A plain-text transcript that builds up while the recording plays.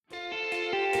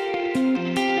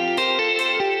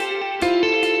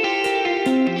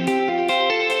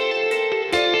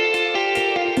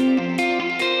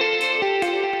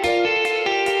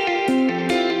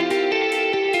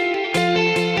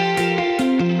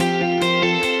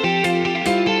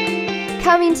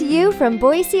Coming to you from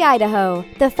Boise, Idaho,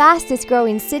 the fastest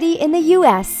growing city in the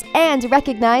U.S. and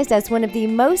recognized as one of the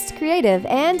most creative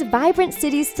and vibrant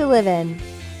cities to live in.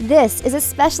 This is a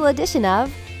special edition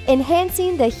of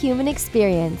Enhancing the Human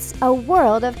Experience, a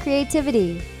World of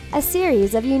Creativity, a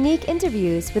series of unique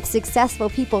interviews with successful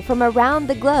people from around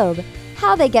the globe,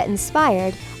 how they get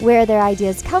inspired, where their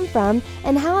ideas come from,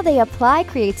 and how they apply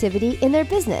creativity in their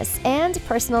business and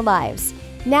personal lives.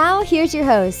 Now, here's your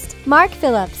host, Mark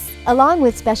Phillips, along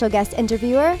with special guest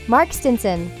interviewer, Mark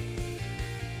Stinson.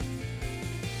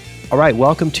 All right,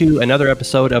 welcome to another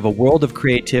episode of A World of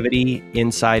Creativity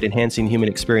inside Enhancing Human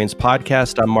Experience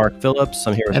podcast. I'm Mark Phillips.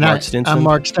 I'm here with Mark Stinson. I'm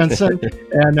Mark Stinson.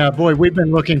 And boy, we've been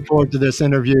looking forward to this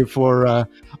interview for a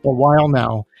while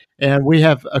now. And we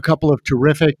have a couple of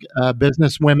terrific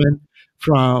business women,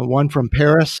 one from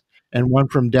Paris and one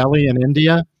from Delhi in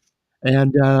India.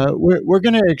 And we're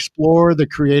going to explore the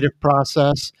creative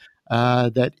process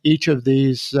that each of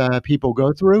these people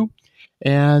go through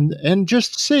and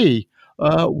just see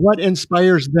what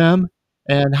inspires them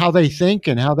and how they think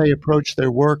and how they approach their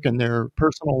work and their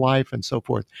personal life and so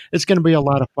forth. It's going to be a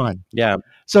lot of fun. Yeah.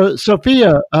 So,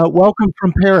 Sophia, welcome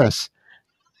from Paris.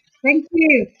 Thank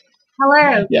you.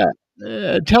 Hello. Yeah.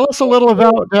 Tell us a little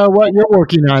about what you're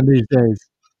working on these days.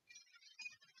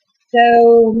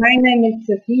 So my name is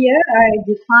Sophia. I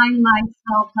define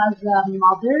myself as a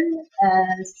mother,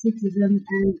 a citizen,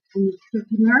 and an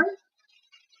entrepreneur.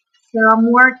 So I'm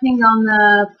working on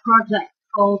a project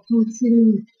called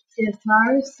Tontine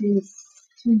CSR since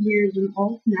 2 years and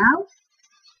old now.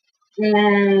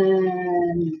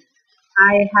 And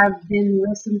I have been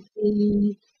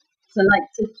recently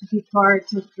selected to be part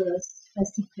of a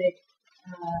specific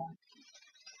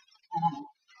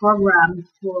program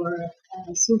for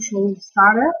a social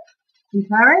startup in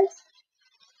Paris.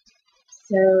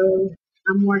 So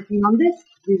I'm working on this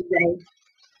these days.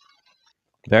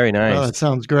 Very nice. Oh, that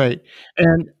sounds great.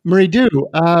 And Marie-Dou,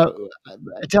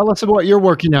 tell us what you're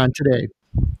working on today.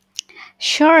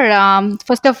 Sure.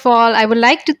 First of all, I would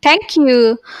like to thank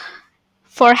you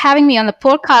for having me on the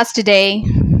podcast today.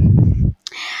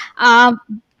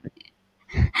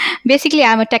 Basically,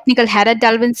 I'm a technical head at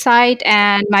Delve Insight,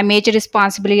 and my major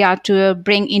responsibility are to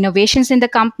bring innovations in the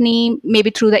company,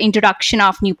 maybe through the introduction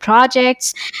of new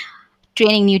projects,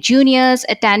 training new juniors,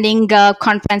 attending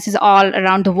conferences all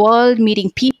around the world,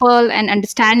 meeting people and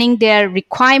understanding their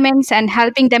requirements and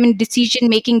helping them in decision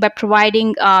making by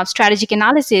providing strategic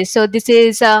analysis. So this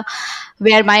is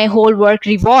where my whole work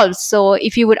revolves. So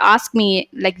if you would ask me,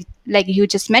 like you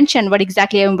just mentioned, what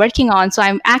exactly I'm working on. So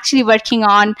I'm actually working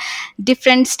on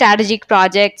different strategic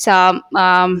projects,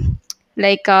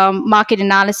 market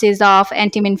analysis of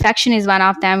anti-infection is one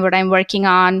of them, what I'm working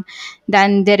on.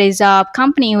 Then there is a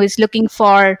company who is looking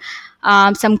for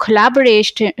some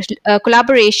collaboration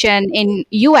in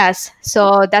US.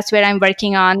 So that's where I'm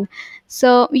working on.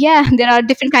 So yeah, there are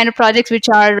different kind of projects which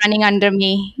are running under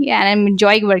me. Yeah, and I'm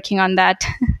enjoying working on that.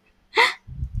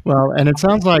 Well, and it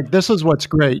sounds like this is what's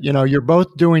great. You know, you're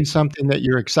both doing something that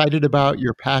you're excited about,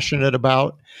 you're passionate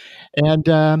about.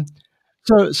 And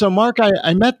so Mark,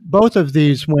 I met both of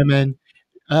these women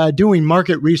doing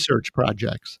market research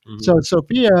projects. Mm-hmm. So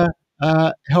Sophia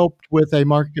helped with a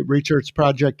market research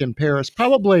project in Paris,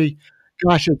 probably,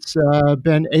 it's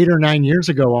been 8 or 9 years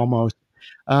ago almost,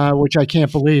 which I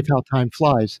can't believe how time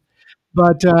flies.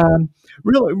 But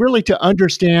really to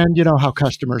understand, how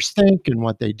customers think and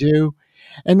what they do.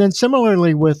 And then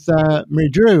similarly with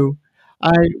Marie-Dou,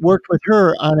 I worked with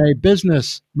her on a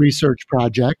business research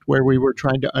project where we were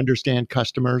trying to understand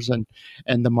customers and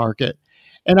the market.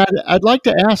 And I'd like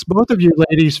to ask both of you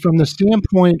ladies from the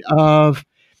standpoint of,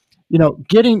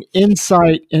 getting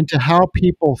insight into how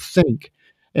people think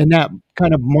and that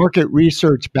kind of market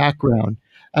research background.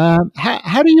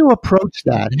 How do you approach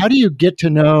that? How do you get to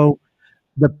know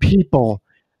the people,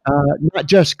 not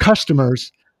just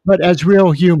customers, but as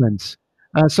real humans?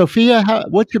 Sophia,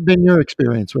 what's been your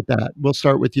experience with that? We'll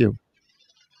start with you.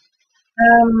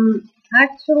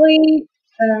 Actually,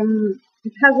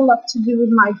 it has a lot to do with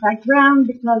my background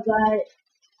because I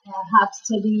have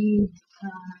studied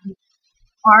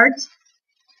art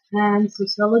and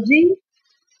sociology,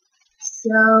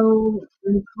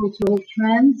 and cultural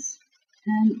trends,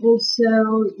 and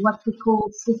also what we call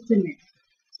systemic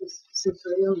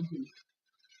sociology.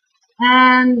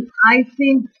 And I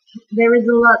think there is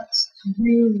a lot to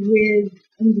do with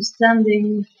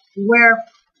understanding where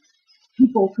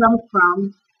people come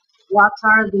from, what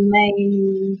are the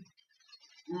main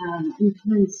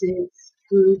influences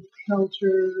through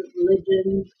culture,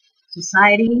 religion,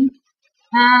 society,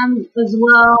 and as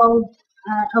well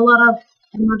a lot of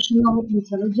emotional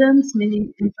intelligence,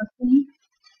 meaning empathy,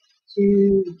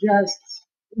 to just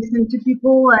listen to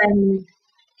people and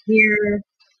hear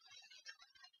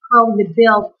how they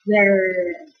build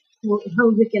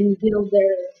how they can build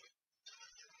their,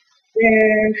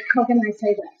 how can I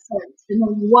say that? Sorry, it's been a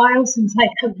while since I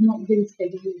have not been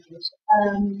speaking English.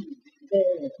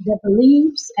 Their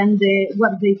beliefs and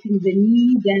what they think they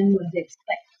need and what they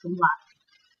expect from life.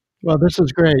 Well, this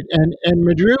is great. And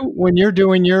Madru, when you're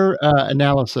doing your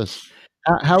analysis,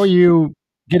 how are you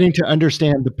getting to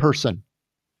understand the person?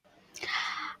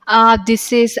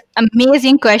 This is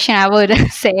amazing question, I would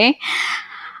say.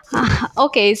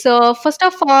 Okay, so first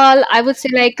of all, I would say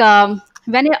like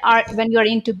when you are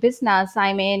into business,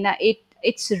 I mean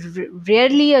it's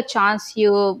rarely a chance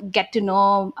you get to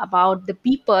know about the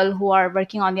people who are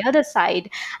working on the other side.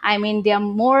 I mean they are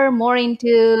more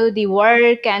into the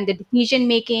work and the decision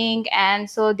making, and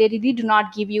so they really do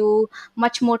not give you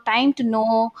much more time to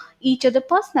know each other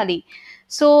personally.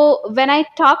 So when I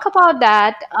talk about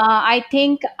that, I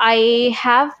think I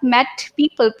have met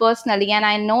people personally and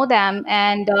I know them,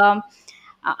 and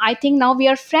I think now we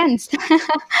are friends.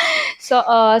 So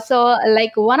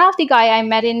like one of the guy I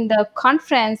met in the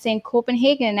conference in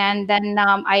Copenhagen, and then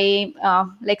I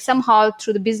like somehow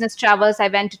through the business travels I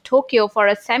went to Tokyo for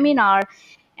a seminar,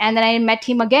 and then I met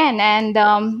him again, and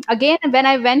again when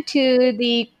I went to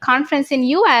the conference in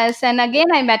US, and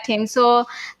again I met him. So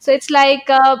it's like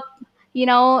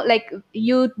like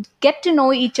you get to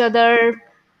know each other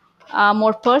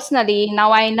more personally.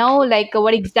 Now I know like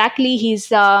what exactly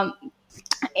he's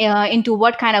into,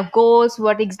 what kind of goals,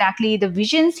 what exactly the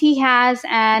visions he has,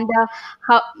 and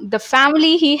how the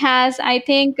family he has. I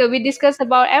think we discuss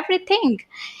about everything.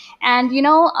 And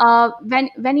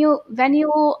when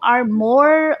you are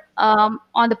more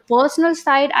on the personal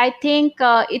side, I think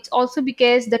it's also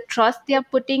because the trust they are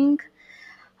putting,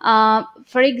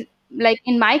 like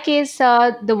in my case,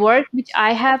 the work which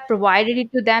I have provided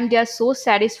it to them, they are so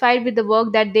satisfied with the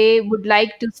work that they would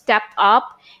like to step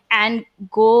up and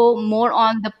go more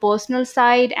on the personal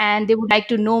side, and they would like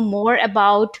to know more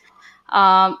about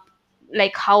um,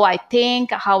 like how I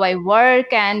think, how I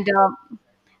work, and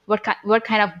what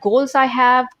kind of goals I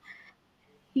have.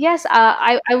 Yes,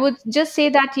 I would just say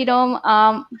that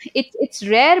it's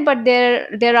rare, but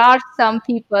there are some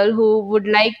people who would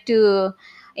like to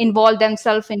involve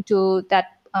themselves into that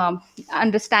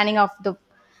understanding of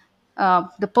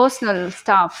the personal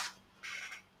stuff.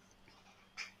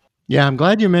 Yeah, I'm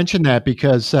glad you mentioned that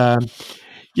because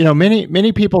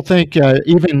many people think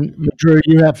even Madru,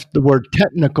 you have the word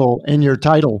technical in your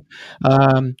title,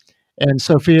 um, and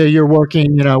Sophia, you're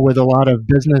working with a lot of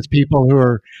business people who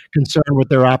are concerned with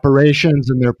their operations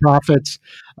and their profits.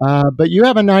 But you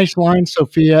have a nice line,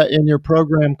 Sophia, in your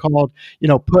program called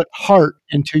 "Put Heart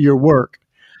into Your Work."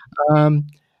 Um,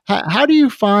 how do you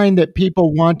find that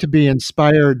people want to be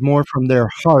inspired more from their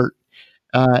heart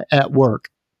at work?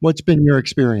 What's been your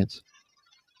experience?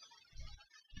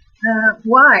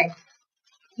 Why?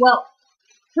 Well,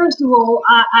 first of all,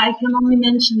 I can only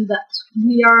mention that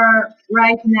we are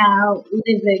right now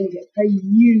living a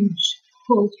huge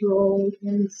cultural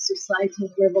and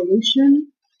societal revolution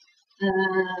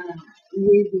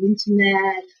with the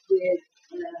internet,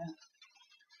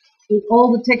 with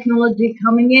all the technology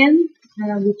coming in,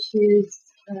 which is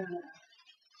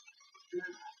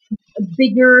a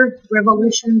bigger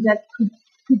revolution that could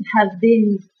have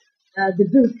been the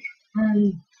book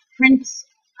and print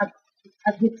at,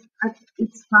 at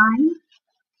its time.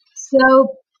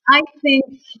 So I think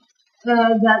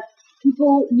that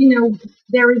people,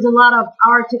 there is a lot of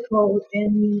article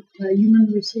in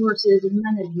human resources and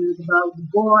management about the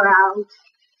bore out,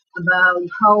 about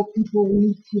how people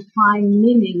need to find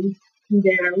meaning in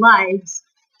their lives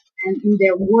and in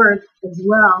their work as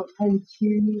well, and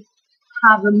to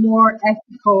have a more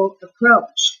ethical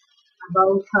approach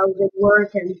about how they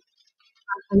work and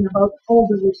about all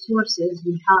the resources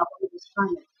we have on this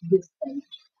planet at this stage.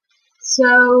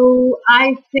 So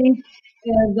I think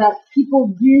that people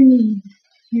do need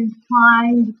to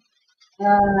find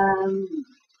um,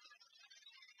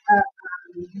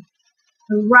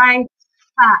 a right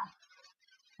path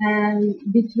and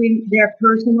between their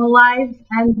personal lives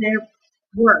and their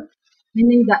work.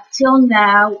 Meaning that till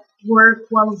now, work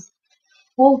was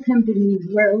all companies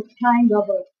were kind of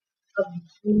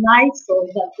an eyesore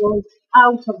that was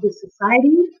out of the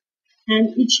society,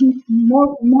 and each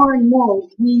more and more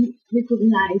we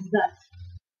recognize that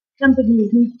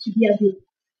companies need to be at the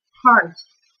heart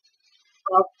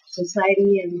of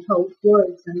society and how it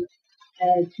works, and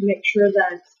to make sure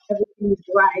that everything is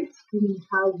right in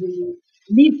how we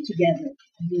live together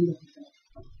at the end of the day.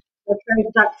 Not sure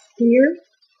if that's clear.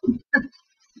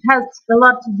 has a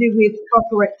lot to do with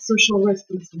corporate social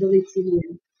responsibility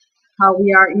and how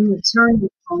we are in the turning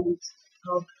point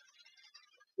of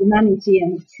humanity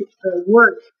and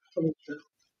work culture.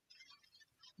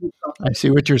 I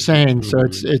see what you're saying. So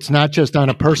it's not just on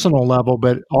a personal level,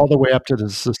 but all the way up to the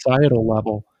societal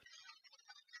level.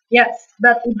 Yes,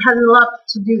 but it has a lot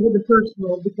to do with the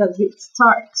personal because it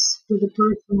starts with the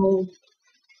personal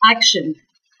action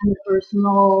and the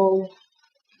personal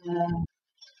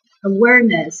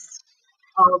awareness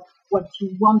of what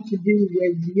you want to do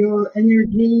with your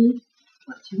energy,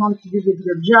 what you want to do with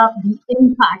your job, the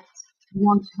impact you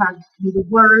want to have in the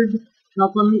world,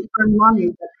 not only earn money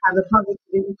but have a positive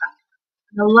impact.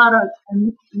 And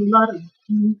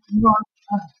more,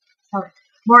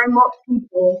 more and more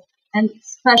people, and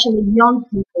especially young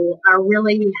people, are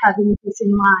really having this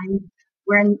in mind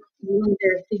when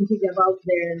they're thinking about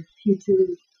their future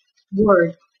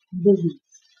work business.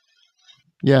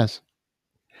 Yes.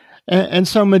 And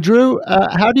so, Madru,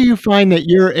 how do you find that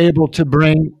you're able to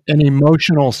bring an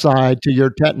emotional side to your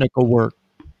technical work?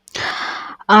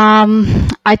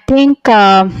 I think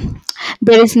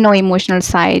there is no emotional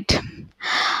side.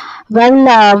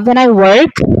 Well, when I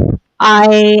work,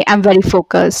 I am very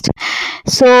focused.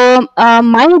 So,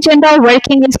 my agenda of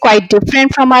working is quite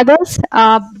different from others.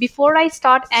 Before I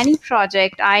start any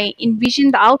project, I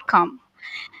envision the outcome.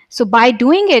 So, by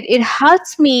doing it, it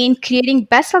helps me in creating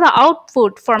best of the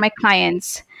output for my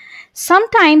clients.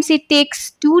 Sometimes it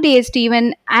takes 2 days to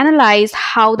even analyze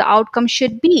how the outcome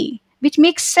should be, which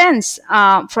makes sense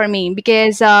for me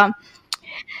because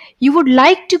you would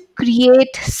like to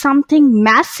create something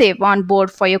massive on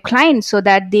board for your clients so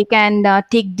that they can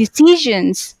take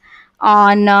decisions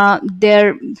on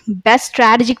their best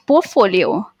strategic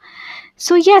portfolio.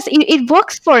 So yes, it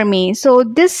works for me. So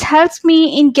this helps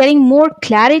me in getting more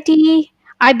clarity.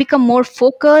 I become more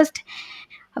focused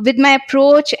with my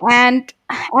approach, and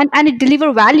it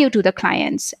deliver value to the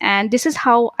clients. And this is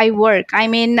how I work. I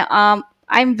mean,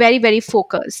 I'm very very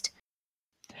focused.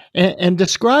 And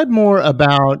describe more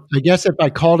about, I guess, if I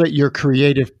called it your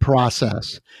creative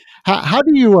process. How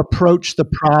do you approach the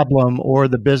problem or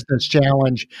the business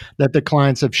challenge that the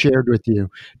clients have shared with you?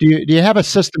 Do you have a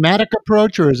systematic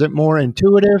approach or is it more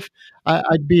intuitive?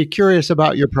 I'd be curious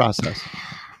about your process.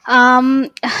 Um,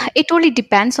 it totally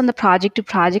depends on the project to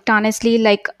project, honestly.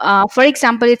 Like, for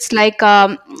example, it's like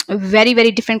a very, very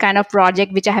different kind of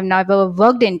project which I have never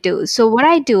worked into. So what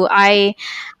I do, I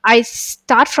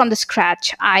start from the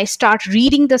scratch. I start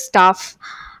reading the stuff.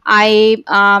 I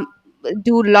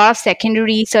do a lot of secondary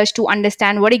research to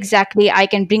understand what exactly I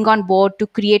can bring on board to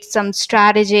create some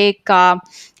strategic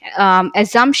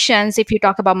assumptions. If you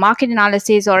talk about market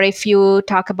analysis, or if you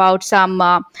talk about some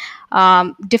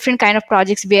different kind of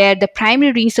projects where the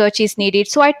primary research is needed,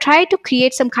 so I try to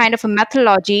create some kind of a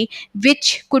methodology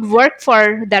which could work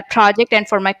for that project and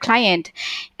for my client,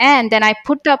 and then I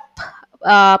put that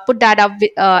up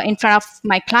in front of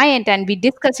my client and we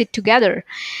discuss it together.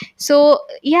 So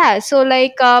yeah, so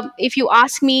like if you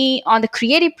ask me on the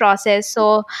creative process,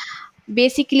 so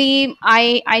basically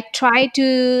I try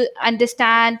to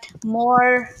understand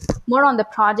more on the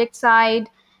project side,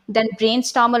 then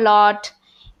brainstorm a lot.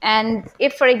 And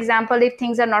if, for example, if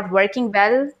things are not working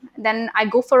well, then I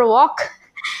go for a walk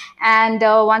and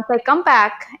once I come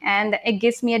back, and it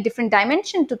gives me a different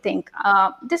dimension to think.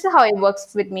 This is how it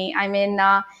works with me. I mean,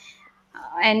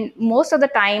 and most of the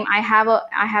time I have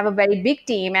a very big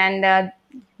team, and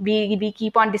we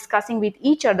keep on discussing with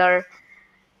each other.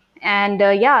 And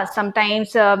yeah,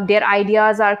 sometimes their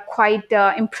ideas are quite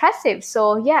impressive.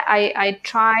 So yeah, I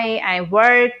try, I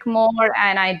work more,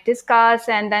 and I discuss,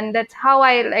 and then that's how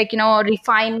I, like,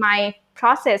 refine my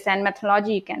process and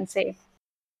methodology, you can say.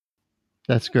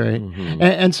 That's great.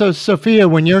 And so, Sophia,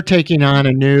 when you're taking on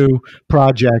a new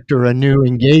project or a new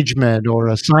engagement or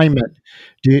assignment,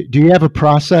 do you have a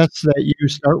process that you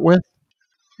start with?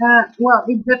 Well,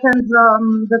 it depends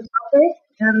on the topic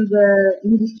and the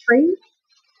industry.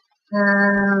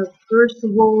 First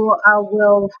of all, I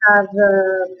will have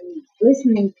a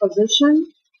listening position.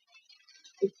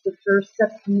 It's the first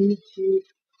step for me to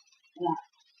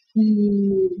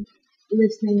be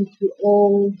listening to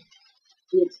all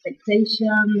the expectation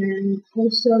and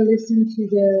also listen to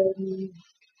the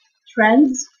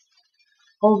trends,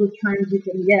 all the trends you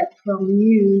can get from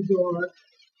news or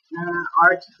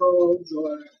articles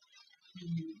or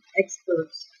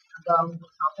experts about the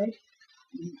topic,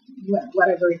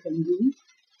 whatever it can be.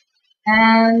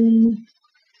 And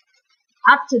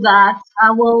after that,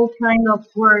 I will kind of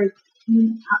work.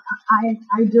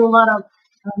 I do a lot of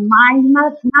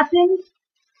mapping,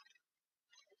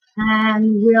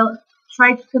 and will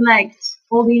try to connect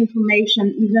all the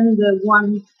information, even the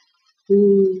one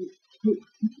who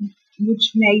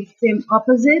which may seem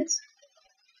opposite,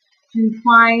 to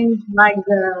find like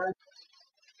the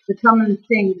common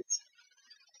things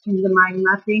in the mind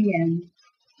mapping, and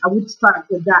I would start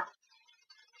with that.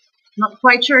 Not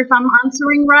quite sure if I'm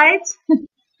answering right.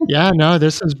 Yeah, no,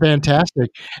 this is fantastic.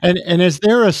 And is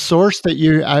there a source that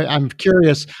I'm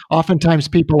curious, oftentimes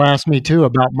people ask me too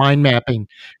about mind mapping.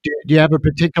 Do you have a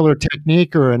particular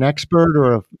technique or an expert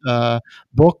or a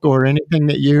book or anything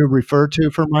that you refer to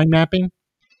for mind mapping?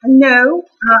 No,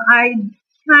 I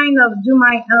kind of do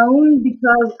my own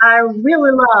because I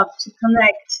really love to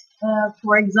connect,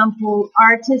 for example,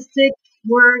 artistic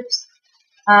works,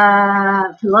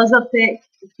 philosophic,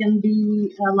 it can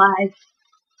be like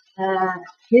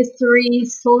history,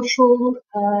 social,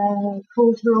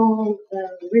 cultural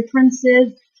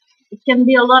references. It can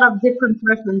be a lot of different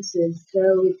references.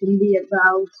 So it can be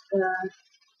about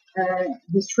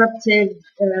disruptive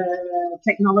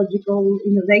technological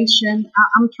innovation.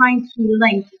 I'm trying to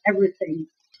link everything.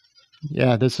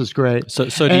 Yeah, this is great.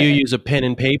 So do you use a pen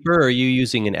and paper, or are you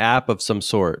using an app of some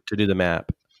sort to do the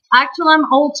map? Actually,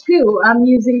 I'm old school. I'm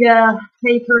using a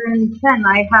paper and pen.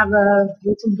 I have a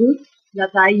little book that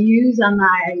I use, and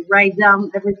I write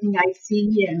down everything I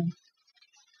see, and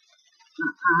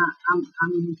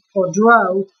or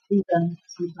draw even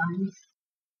sometimes.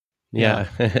 Yeah.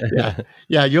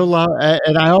 Yeah, you'll love,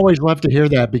 and I always love to hear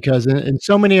that because in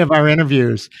so many of our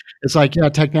interviews, it's like, yeah,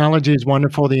 technology is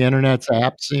wonderful, the internet's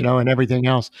apps, and everything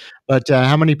else. But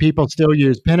how many people still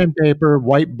use pen and paper,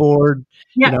 whiteboard?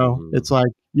 Yeah, It's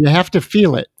like you have to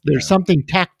feel it. There's something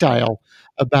tactile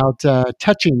about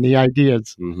touching the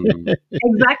ideas.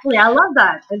 exactly. I love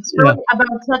that. It's really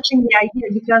about touching the idea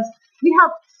because we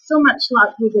have so much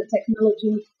luck with the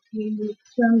technology in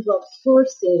terms of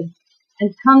sources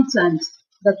and content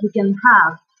that we can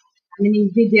have. I mean,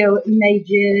 in video,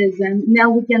 images, and now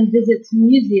we can visit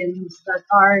museums that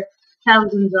are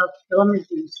thousands of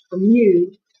kilometers from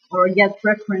you or get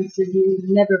references you've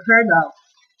never heard of.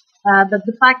 But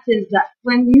the fact is that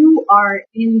when you are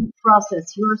in the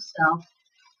process yourself,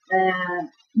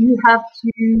 you have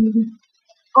to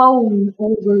own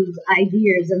all those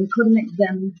ideas and connect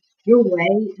them your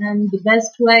way. And the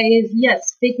best way is,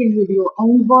 yes, speaking with your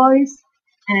own voice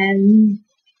and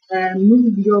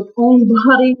move your own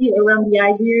body around the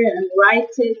idea and write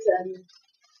it and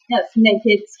yes, make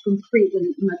it concrete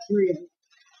and material.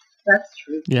 That's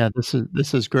true. Yeah,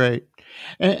 this is great.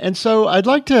 And so I'd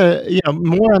like to,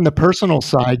 more on the personal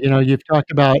side. You've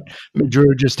talked about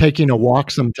Drew just taking a walk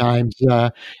sometimes,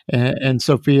 and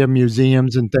Sophia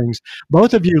museums and things.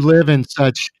 Both of you live in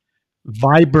such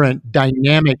vibrant,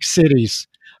 dynamic cities.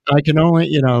 I can only,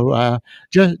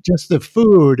 just the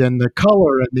food and the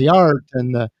color and the art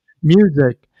and the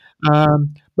music.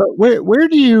 But where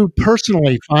do you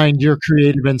personally find your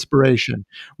creative inspiration?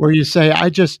 Where you say, I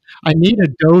need a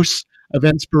dose of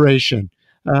inspiration.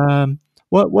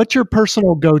 What's your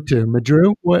personal go-to,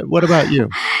 Madru? What about you?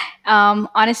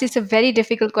 Honestly, it's a very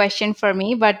difficult question for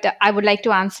me, but I would like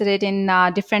to answer it in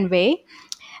a different way.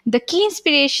 The key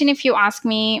inspiration, if you ask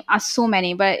me, are so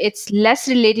many, but it's less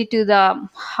related to the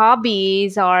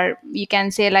hobbies, or you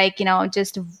can say like,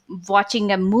 just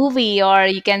watching a movie, or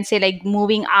you can say like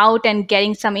moving out and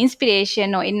getting some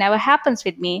inspiration. No, it never happens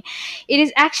with me. It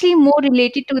is actually more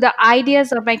related to the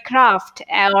ideas of my craft,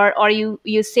 or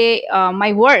you say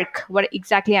my work, what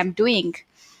exactly I'm doing.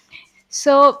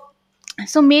 So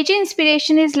major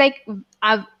inspiration is like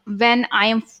when I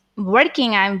am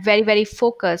working, I'm very very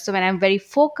focused. So when I'm very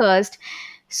focused,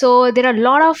 so there are a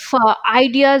lot of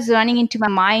ideas running into my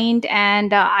mind,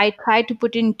 and I try to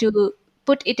put it into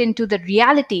the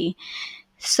reality.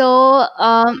 So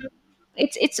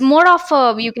it's more of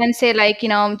a, you can say like,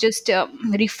 just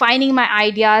refining my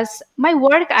ideas. My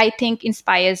work, I think,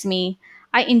 inspires me.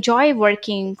 I enjoy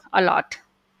working a lot.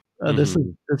 This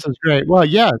is great. Well,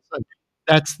 yeah,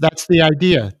 that's the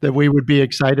idea, that we would be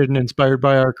excited and inspired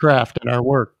by our craft and our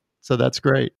work. So that's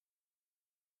great.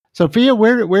 Sophia,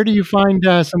 where do you find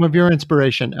some of your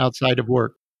inspiration outside of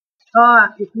work?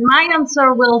 My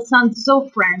answer will sound so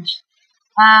French.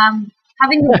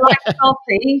 Having a black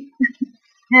coffee,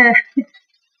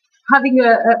 having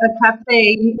a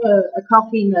cafe, a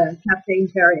coffee in a cafe in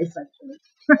Paris, actually.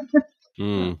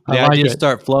 The like ideas it.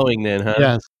 start flowing then, huh?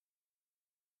 Yes.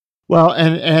 Well,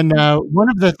 and one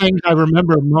of the things I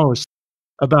remember most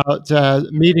about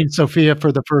meeting Sophia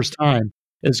for the first time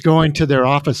is going to their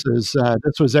offices.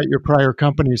 This was at your prior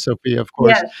company, Sophia, of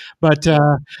course, Yes. but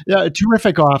yeah, a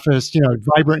terrific office,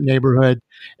 vibrant neighborhood.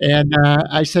 And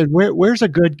I said, where's a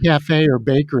good cafe or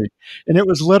bakery? And it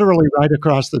was literally right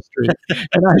across the street.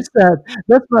 And I said,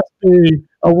 this must be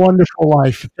a wonderful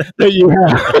life that you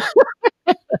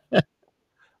have.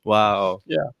 Wow.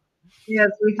 Yeah.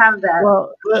 Yes, we have that.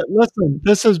 Well, listen,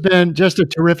 this has been just a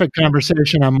terrific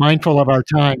conversation. I'm mindful of our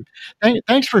time.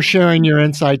 Thanks for sharing your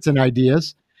insights and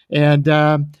ideas. And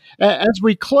as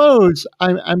we close,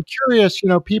 I'm curious.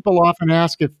 People often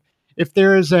ask if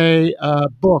there is a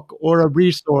book or a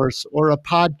resource or a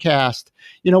podcast.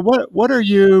 What are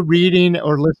you reading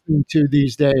or listening to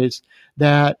these days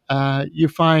that you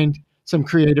find some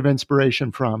creative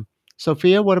inspiration from?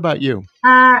 Sophia, what about you?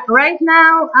 Right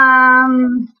now,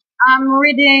 I'm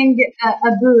reading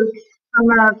a book from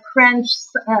a French.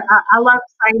 I love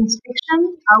science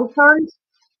fiction authors,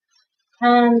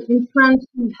 and in France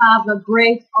we have a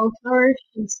great author.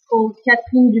 She's called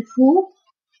Catherine Dufour,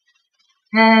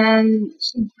 and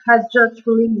she has just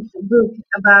released a book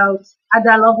about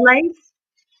Ada Lovelace,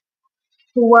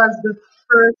 who was the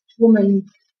first woman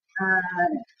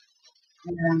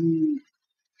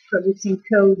producing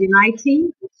code in IT.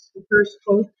 It's the first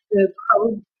code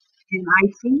in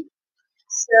IT.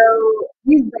 So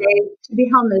these days, to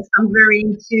be honest, I'm very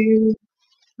into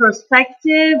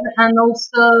perspective and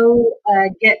also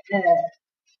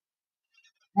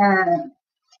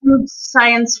through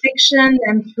science fiction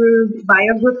and through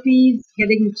biographies,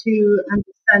 getting to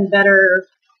understand better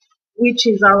which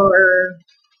is our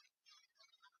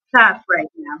path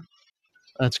right now.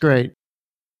 That's great.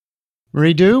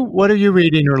 Marie Du, what are you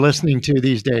reading or listening to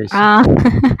these days?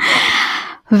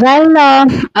 Well,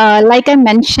 like I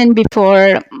mentioned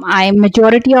before, I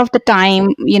majority of the time,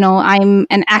 I'm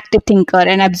an active thinker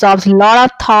and absorbs a lot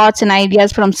of thoughts and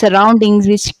ideas from surroundings,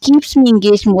 which keeps me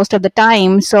engaged most of the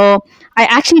time. So I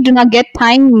actually do not get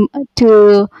time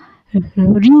to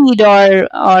read,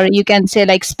 or you can say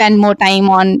like spend more time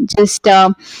on just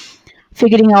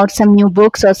figuring out some new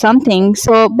books or something.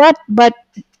 So, but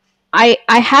I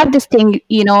have this thing,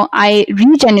 I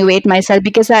regenerate myself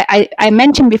because I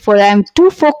mentioned before that I'm too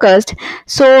focused.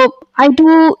 So I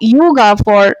do yoga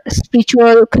for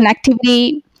spiritual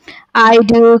connectivity. I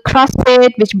do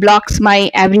CrossFit, which blocks my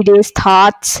everyday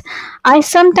thoughts. I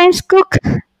sometimes cook.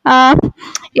 Uh,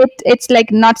 it's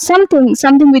like not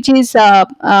something which is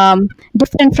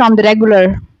different from the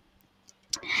regular.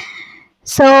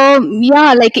 So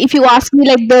yeah, like if you ask me,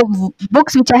 like the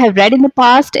books which I have read in the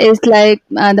past is like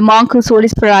The Monk Who Sold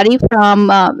His Ferrari from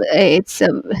it's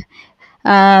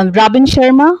Robin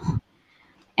Sharma,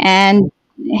 and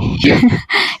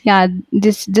yeah,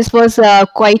 this was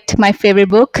quite my favorite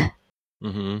book.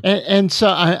 Mm-hmm. And so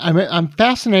I'm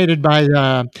fascinated by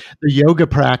the yoga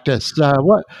practice.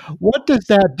 What does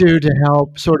that do to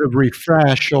help sort of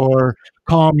refresh or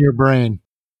calm your brain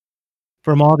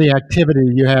from all the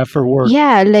activity you have for work?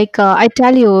 Yeah, like I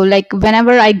tell you, like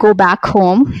whenever I go back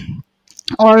home,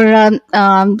 or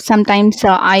sometimes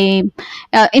I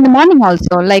in the morning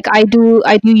also, like I do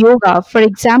yoga. For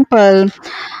example,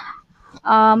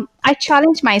 I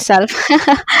challenge myself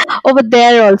over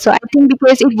there also. I think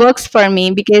because it works for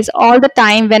me, because all the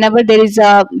time whenever there is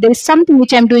something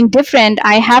which I'm doing different,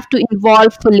 I have to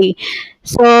involve fully.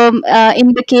 So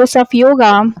in the case of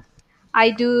yoga, I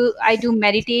do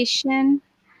meditation.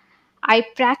 I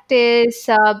practice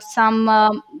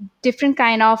some different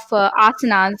kind of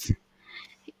asanas.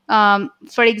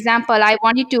 For example, I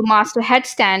wanted to master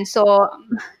headstand. So,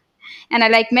 and I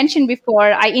like mentioned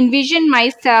before, I envision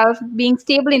myself being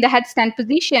stable in the headstand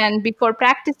position before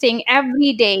practicing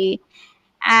every day.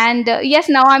 And yes,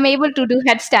 now I'm able to do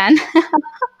headstand.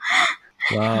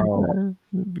 Wow.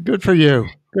 Good for you.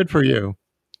 Good for you.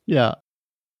 Yeah.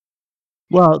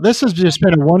 Well, this has just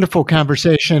been a wonderful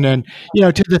conversation, and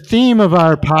to the theme of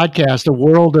our podcast, a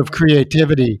world of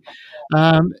creativity.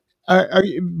 Um,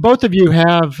 both of you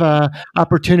have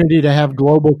opportunity to have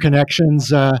global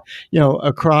connections,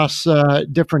 across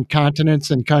different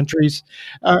continents and countries.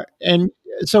 And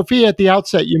Sophia, at the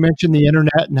outset, you mentioned the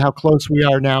internet and how close we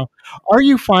are now. Are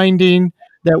you finding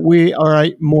that we are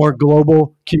a more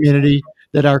global community,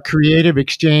 that our creative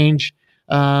exchange,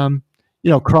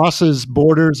 crosses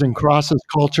borders and crosses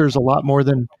cultures a lot more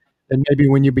than maybe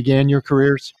when you began your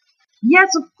careers?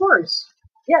 Yes, of course.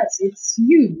 Yes, it's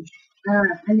huge,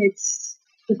 and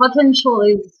the potential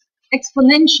is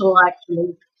exponential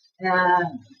actually, uh,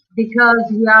 because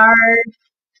we are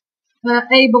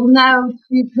able now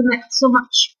to connect so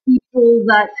much people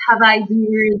that have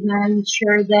ideas and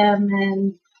share them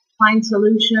and find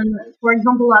solution. For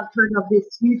example, I've heard of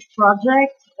this huge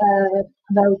project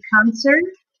about cancer.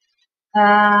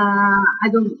 I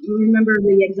don't remember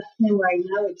the exact name right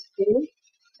now. It's big.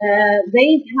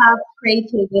 They have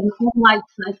created an online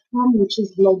platform which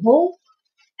is global,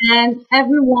 and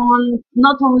everyone,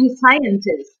 not only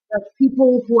scientists, but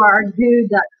people who are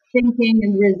good at thinking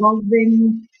and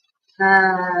resolving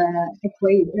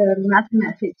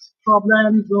mathematics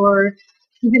problems, or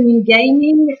even in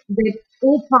gaming, they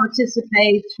all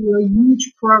participate to a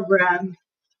huge program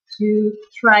to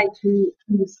try to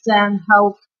understand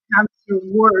how cancer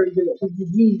works, the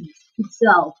disease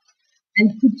itself,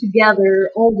 and put together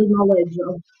all the knowledge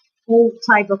of all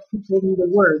type of people in the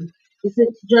world. This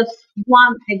is just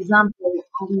one example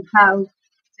on how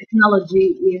technology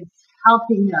is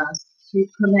helping us to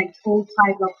connect all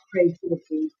type of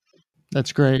creativity.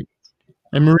 That's great.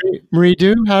 And Marie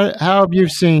Du, how have you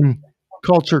seen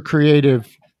culture creative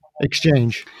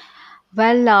exchange?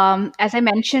 Well, as I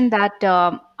mentioned that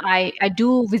I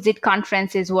do visit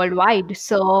conferences worldwide,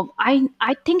 so I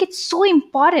think it's so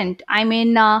important. I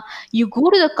mean, you go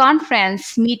to the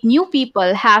conference, meet new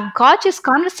people, have gorgeous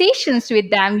conversations with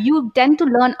them. You tend to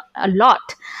learn a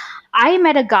lot. I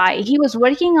met a guy. He was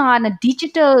working on a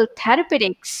digital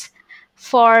therapeutics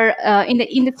for in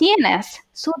the CNS.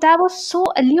 So that was so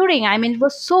alluring. I mean, it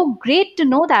was so great to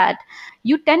know that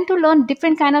you tend to learn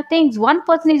different kind of things. One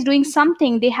person is doing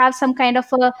something; they have some kind of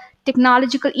a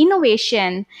technological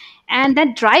innovation, and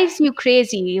that drives you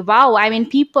crazy. Wow! I mean,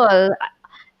 people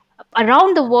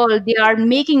around the world, they are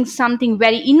making something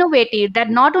very innovative that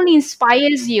not only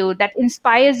inspires you, that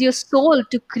inspires your soul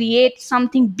to create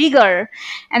something bigger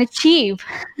and achieve.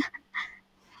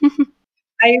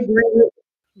 I agree.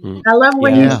 Mm. I love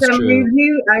when Yeah, you that's say true.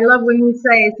 review. I love when you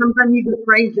say sometimes you go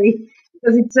crazy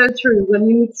because it's so true. When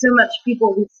you meet so much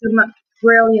people with so much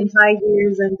brilliant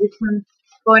ideas and different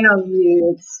point of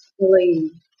view, it's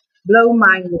really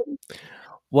blow-minded.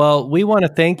 Well, we want to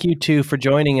thank you two for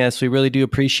joining us. We really do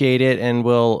appreciate it, and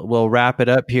we'll wrap it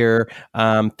up here.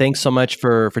 Thanks so much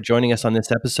for joining us on this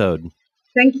episode.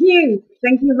 Thank you.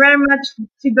 Thank you very much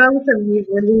to both of you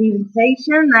for the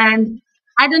invitation. And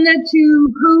I don't know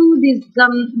to who this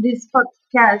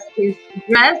podcast is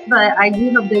addressed, but I do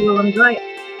hope they will enjoy it.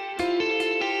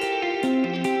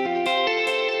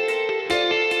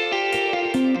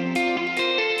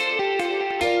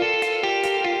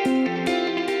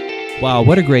 Wow,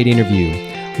 what a great interview.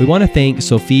 We want to thank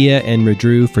Sophia and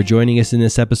Madru for joining us in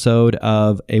this episode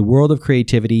of A World of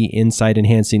Creativity Inside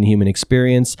Enhancing the Human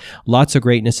Experience. Lots of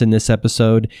greatness in this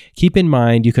episode. Keep in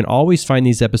mind, you can always find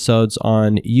these episodes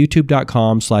on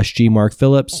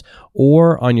youtube.com/gmarkphillips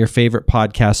or on your favorite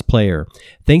podcast player.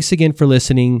 Thanks again for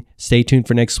listening. Stay tuned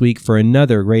for next week for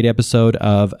another great episode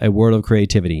of A World of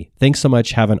Creativity. Thanks so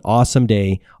much. Have an awesome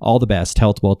day. All the best.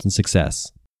 Health, wealth, and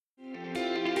success.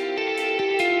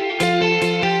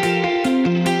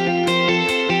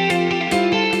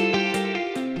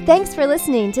 Thanks for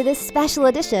listening to this special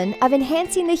edition of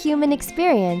Enhancing the Human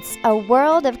Experience, A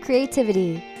World of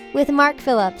Creativity with Mark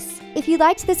Phillips. If you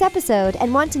liked this episode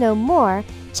and want to know more,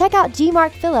 check out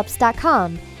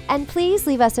gmarkphillips.com and please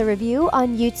leave us a review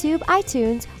on YouTube,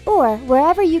 iTunes, or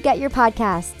wherever you get your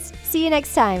podcasts. See you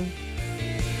next time.